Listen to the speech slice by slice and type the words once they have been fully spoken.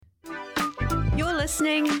You're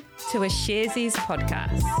listening to a Sharesies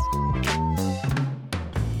podcast.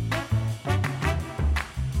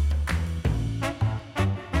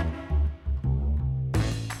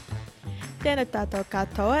 Tēnā tātou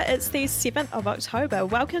katoa. It's the 7th of October.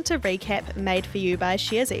 Welcome to Recap, made for you by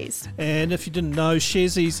Sharesies. And if you didn't know,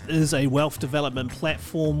 Sharesies is a wealth development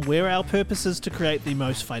platform where our purpose is to create the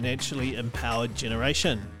most financially empowered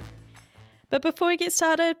generation. But before we get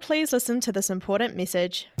started, please listen to this important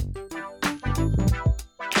message.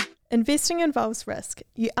 Investing involves risk.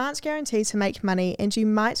 You aren't guaranteed to make money and you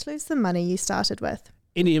might lose the money you started with.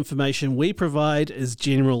 Any information we provide is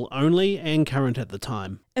general only and current at the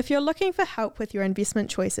time. If you're looking for help with your investment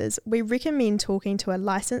choices, we recommend talking to a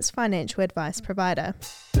licensed financial advice provider.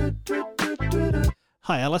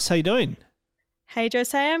 Hi Alice, how you doing? Hey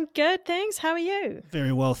Jose, I'm good, thanks. How are you?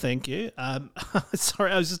 Very well, thank you.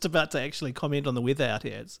 Sorry, I was just about to actually comment on the weather out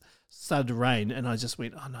here. It's started to rain and I just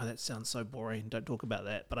went, oh no, that sounds so boring. Don't talk about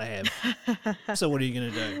that, but I have. So what are you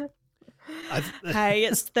going to do? Hey,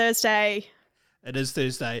 it's Thursday. It is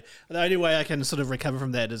Thursday. The only way I can sort of recover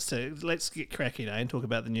from that is to let's get cracking and talk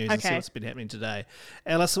about the news and see what's been happening today.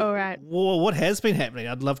 Alice, all right. What has been happening?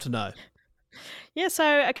 I'd love to know. Yeah,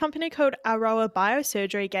 so a company called Aroa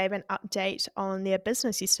Biosurgery gave an update on their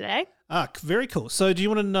business yesterday. Ah, very cool. So do you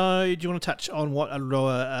want to touch on what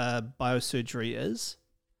Aroa Biosurgery is?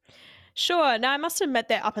 Sure. Now, I must admit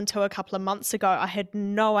that up until a couple of months ago, I had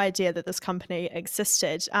no idea that this company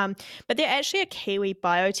existed. But they're actually a Kiwi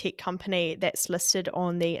biotech company that's listed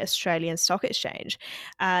on the Australian Stock Exchange.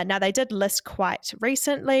 Now, they did list quite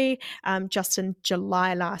recently, just in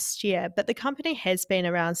July last year, but the company has been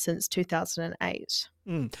around since 2008.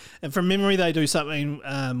 And from memory, they do something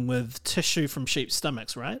with tissue from sheep's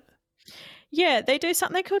stomachs, right? Yeah, they do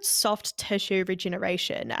something called soft tissue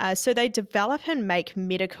regeneration. So they develop and make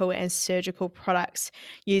medical and surgical products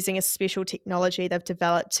using a special technology they've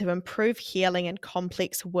developed to improve healing in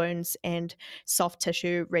complex wounds and soft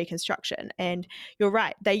tissue reconstruction. And you're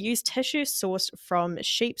right, they use tissue sourced from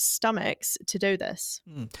sheep's stomachs to do this.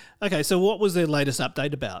 Okay, so what was their latest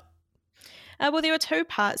update about? Well, there were two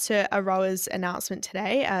parts to Aroa's announcement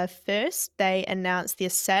today. First, they announced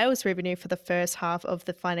their sales revenue for the first half of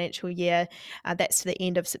the financial year. That's to the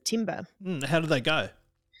end of September. How did they go?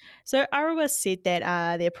 So Aroa said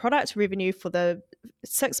that their product revenue for the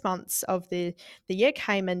 6 months of the year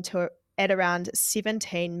came into at around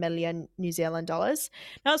 17 million New Zealand dollars.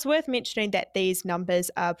 Now, it's worth mentioning that these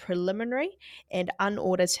numbers are preliminary and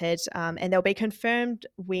unaudited, and they'll be confirmed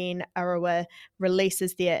when Aroa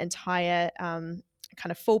releases their entire kind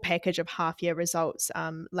of full package of half-year results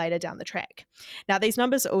later down the track. Now, these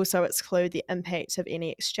numbers also exclude the impact of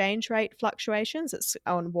any exchange rate fluctuations. It's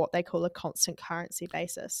on what they call a constant currency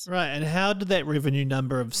basis. Right, and how did that revenue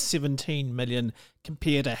number of 17 million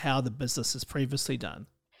compare to how the business has previously done?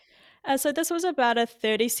 So this was about a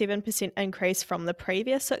 37% increase from the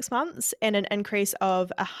previous 6 months and an increase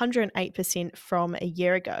of 108% from a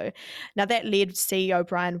year ago. Now that led CEO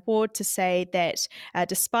Brian Ward to say that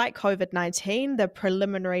despite COVID-19, the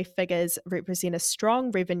preliminary figures represent a strong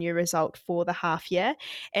revenue result for the half year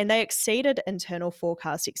and they exceeded internal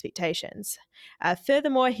forecast expectations.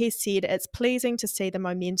 Furthermore, he said it's pleasing to see the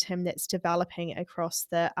momentum that's developing across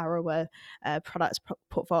the Aroa product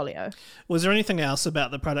portfolio. Was there anything else about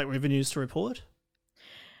the product revenues to report?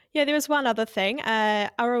 Yeah, there was one other thing.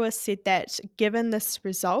 Aroa said that given this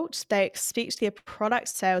result, they expect their product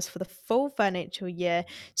sales for the full financial year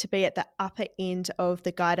to be at the upper end of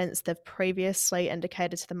the guidance they've previously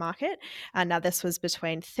indicated to the market. Now, this was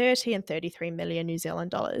between 30 and 33 million New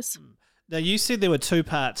Zealand dollars. Now, you said there were two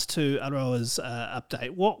parts to Aroa's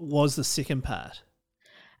update. What was the second part?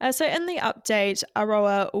 So in the update,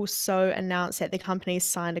 Aroa also announced that the company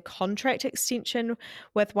signed a contract extension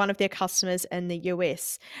with one of their customers in the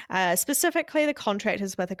US. Specifically, the contract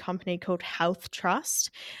is with a company called Health Trust.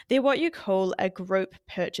 They're what you call a group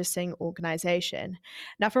purchasing organization.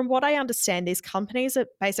 Now, from what I understand, these companies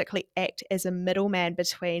basically act as a middleman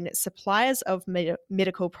between suppliers of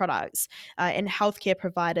medical products and healthcare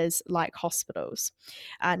providers like hospitals.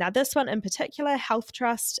 Now, this one in particular, Health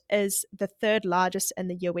Trust, is the third largest in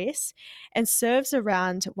the US and serves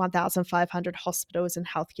around 1,500 hospitals and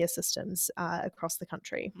healthcare systems across the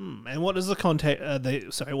country. And what does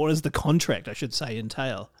what does the contract, I should say,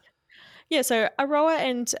 entail? Yeah, so Aroa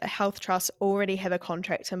and Health Trust already have a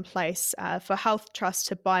contract in place for Health Trust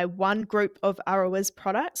to buy one group of Aroa's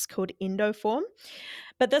products called Endoform.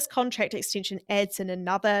 But this contract extension adds in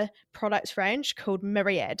another product range called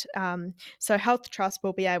Myriad. So Health Trust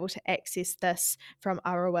will be able to access this from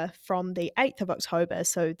Aroa from the 8th of October,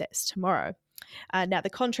 so that's tomorrow. Now, the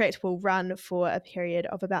contract will run for a period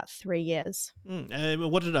of about 3 years.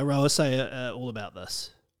 What did Aroa say all about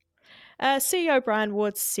this? CEO Brian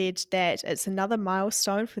Ward said that it's another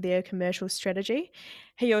milestone for their commercial strategy.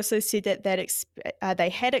 He also said that they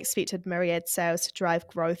had expected Myriad sales to drive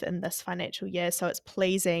growth in this financial year, so it's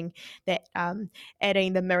pleasing that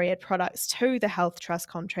adding the Myriad products to the Health Trust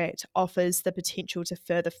contract offers the potential to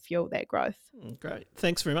further fuel that growth. Great.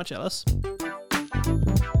 Thanks very much, Alice.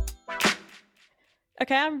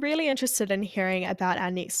 Okay, I'm really interested in hearing about our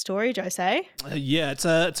next story, Jose. Yeah, it's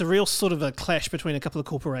a real sort of a clash between a couple of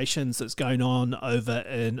corporations that's going on over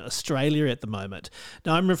in Australia at the moment.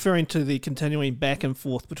 Now, I'm referring to the continuing back and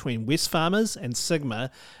forth between Wesfarmers and Sigma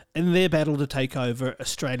in their battle to take over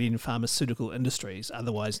Australian pharmaceutical industries,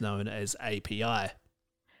 otherwise known as API.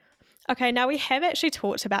 Okay, now we have actually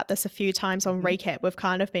talked about this a few times on Recap. We've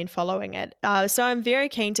kind of been following it. So I'm very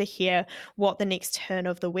keen to hear what the next turn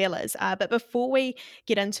of the wheel is. But before we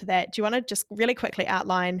get into that, do you want to just really quickly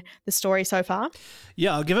outline the story so far?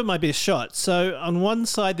 Yeah, I'll give it my best shot. So on one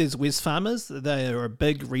side, there's Wesfarmers. They are a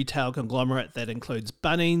big retail conglomerate that includes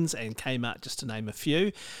Bunnings and Kmart, just to name a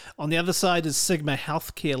few. On the other side is Sigma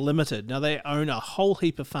Healthcare Limited. Now, they own a whole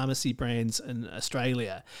heap of pharmacy brands in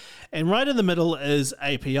Australia. And right in the middle is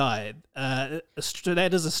API. That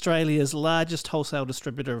is Australia's largest wholesale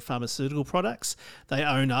distributor of pharmaceutical products. They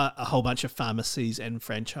own a whole bunch of pharmacies and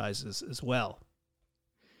franchises as well.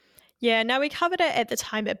 Yeah, now we covered it at the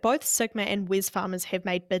time, but both Sigma and Wesfarmers have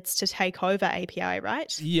made bids to take over API,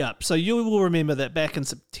 right? Yep. So you will remember that back in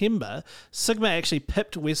September, Sigma actually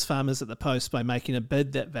pipped Wesfarmers at the post by making a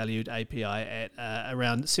bid that valued API at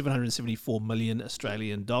around 774 million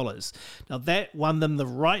Australian dollars. Now that won them the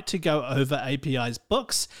right to go over API's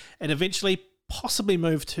books and eventually possibly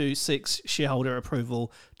move to seek shareholder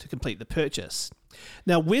approval to complete the purchase.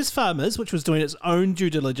 Now, Wesfarmers, which was doing its own due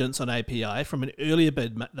diligence on API from an earlier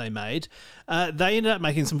bid they made, they ended up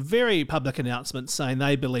making some very public announcements saying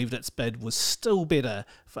they believed its bid was still better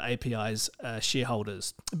for API's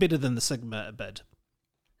shareholders, better than the Sigma bid.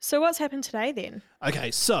 So what's happened today then?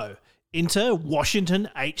 Okay, so enter Washington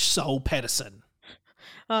H. Soul Pattinson.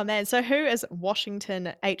 Oh man, so who is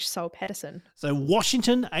Washington H. Soul Pattinson? So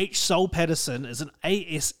Washington H. Soul Pattinson is an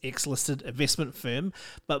ASX-listed investment firm,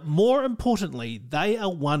 but more importantly, they are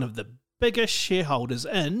one of the biggest shareholders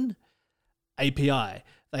in API.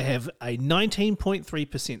 They have a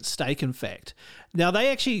 19.3% stake, in fact. Now, they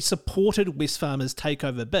actually supported Wesfarmers'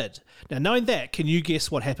 takeover bid. Now, knowing that, can you guess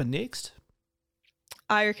what happened next?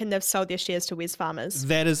 I reckon they've sold their shares to Wesfarmers.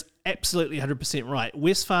 That is absolutely 100% right.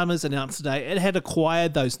 Wesfarmers announced today it had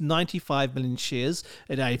acquired those 95 million shares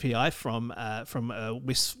in API from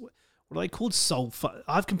West. What are they called?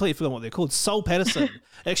 I've completely forgotten what they're called. Soul Pattinson.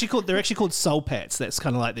 They're actually called Soul Pats. That's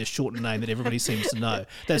kind of like their shortened name that everybody seems to know.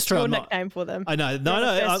 That's true. It's a nickname for them. I know.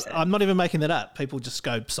 I'm not even making that up. People just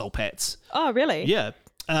go Soul Pats. Oh, really? Yeah.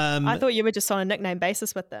 I thought you were just on a nickname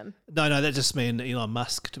basis with them. No, that's just me and Elon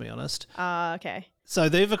Musk, to be honest. Okay. So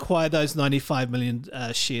they've acquired those 95 million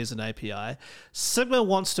shares in API. Sigma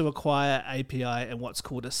wants to acquire API in what's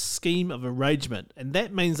called a scheme of arrangement, and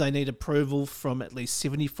that means they need approval from at least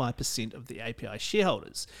 75% of the API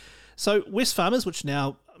shareholders. So Wesfarmers, which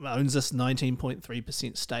now owns this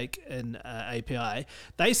 19.3% stake in API,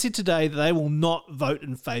 they said today that they will not vote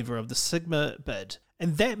in favour of the Sigma bid.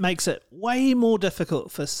 And that makes it way more difficult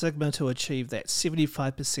for Sigma to achieve that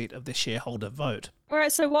 75% of the shareholder vote. All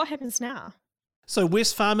right, so what happens now? So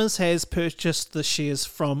Wesfarmers has purchased the shares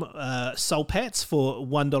from Soul Pats for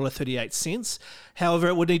 $1.38. However,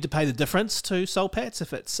 it would need to pay the difference to Soul Pats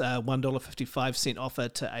if its $1.55 offer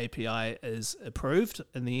to API is approved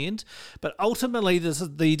in the end. But ultimately,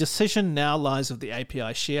 the decision now lies with the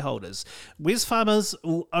API shareholders. Wesfarmers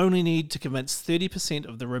will only need to convince 30%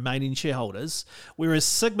 of the remaining shareholders, whereas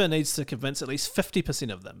Sigma needs to convince at least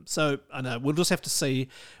 50% of them. So I know we'll just have to see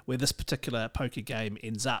where this particular poker game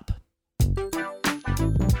ends up.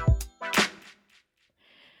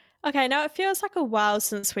 Okay, now it feels like a while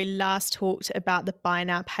since we last talked about the buy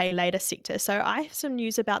now, pay later sector. So I have some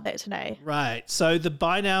news about that today. Right. So the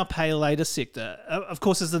buy now, pay later sector, of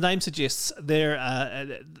course, as the name suggests,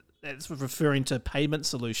 it's referring to payment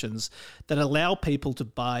solutions that allow people to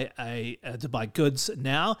buy goods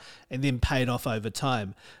now and then pay it off over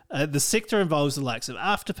time. The sector involves the likes of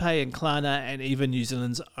Afterpay and Klarna and even New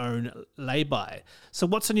Zealand's own Lay-Buy. So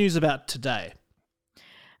what's the news about today?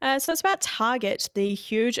 So it's about Target, the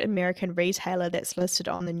huge American retailer that's listed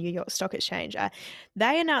on the New York Stock Exchange.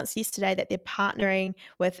 They announced yesterday that they're partnering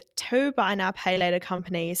with two buy now, pay later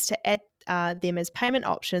companies to add them as payment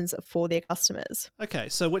options for their customers. Okay,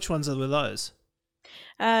 so which ones are those?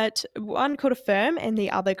 One called Affirm and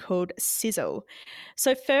the other called Sezzle.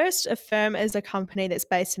 So first, Affirm is a company that's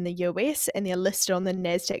based in the US and they're listed on the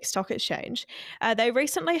NASDAQ stock exchange. They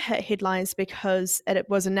recently hit headlines because it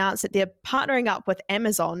was announced that they're partnering up with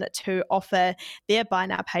Amazon to offer their Buy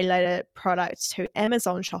Now Pay Later product to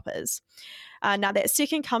Amazon shoppers. Now, that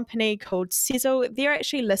second company called Sezzle, they're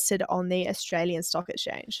actually listed on the Australian Stock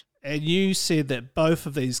Exchange. And you said that both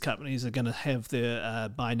of these companies are going to have their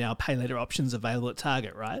Buy Now Pay Later options available at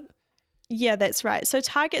Target, right? Yeah, that's right. So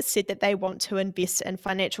Target said that they want to invest in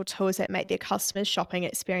financial tools that make their customers' shopping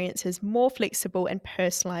experiences more flexible and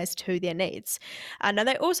personalised to their needs. Now,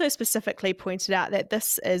 they also specifically pointed out that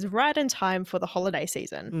this is right in time for the holiday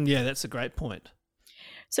season. Yeah, that's a great point.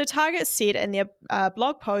 So Target said in their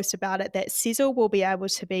blog post about it that Sezzle will be able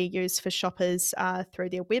to be used for shoppers through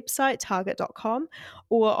their website, target.com,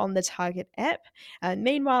 or on the Target app.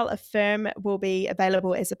 Meanwhile, Affirm will be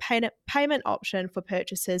available as a payment option for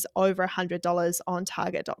purchases over $100 on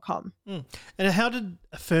target.com. And how did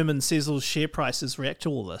Affirm and Sezzle's share prices react to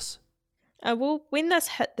all this? Well, when this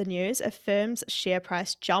hit the news, Affirm's share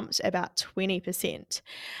price jumped about 20%.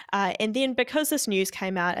 And then because this news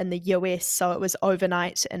came out in the US, so it was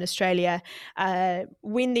overnight in Australia,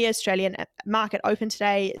 when the Australian market opened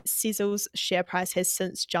today, Sezzle's share price has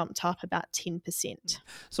since jumped up about 10%.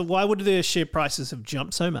 So why would their share prices have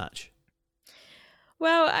jumped so much?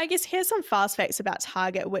 Well, I guess here's some fast facts about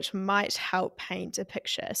Target, which might help paint a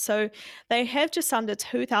picture. So they have just under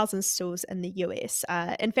 2,000 stores in the US.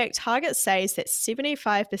 In fact, Target says that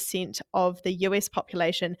 75% of the US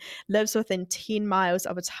population lives within 10 miles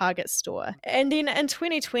of a Target store. And then in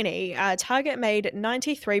 2020, Target made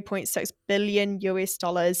 $93.6 billion US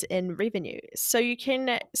dollars in revenue. So you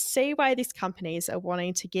can see why these companies are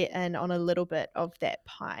wanting to get in on a little bit of that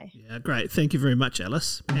pie. Yeah, great. Thank you very much,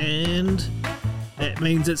 Alice. And that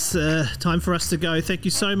means it's time for us to go. Thank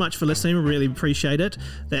you so much for listening. We really appreciate it.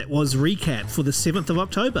 That was Recap for the 7th of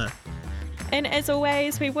October. And as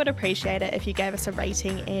always, we would appreciate it if you gave us a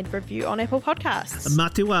rating and review on Apple Podcasts.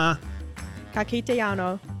 Mā te wā. Ka kite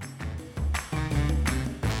anō.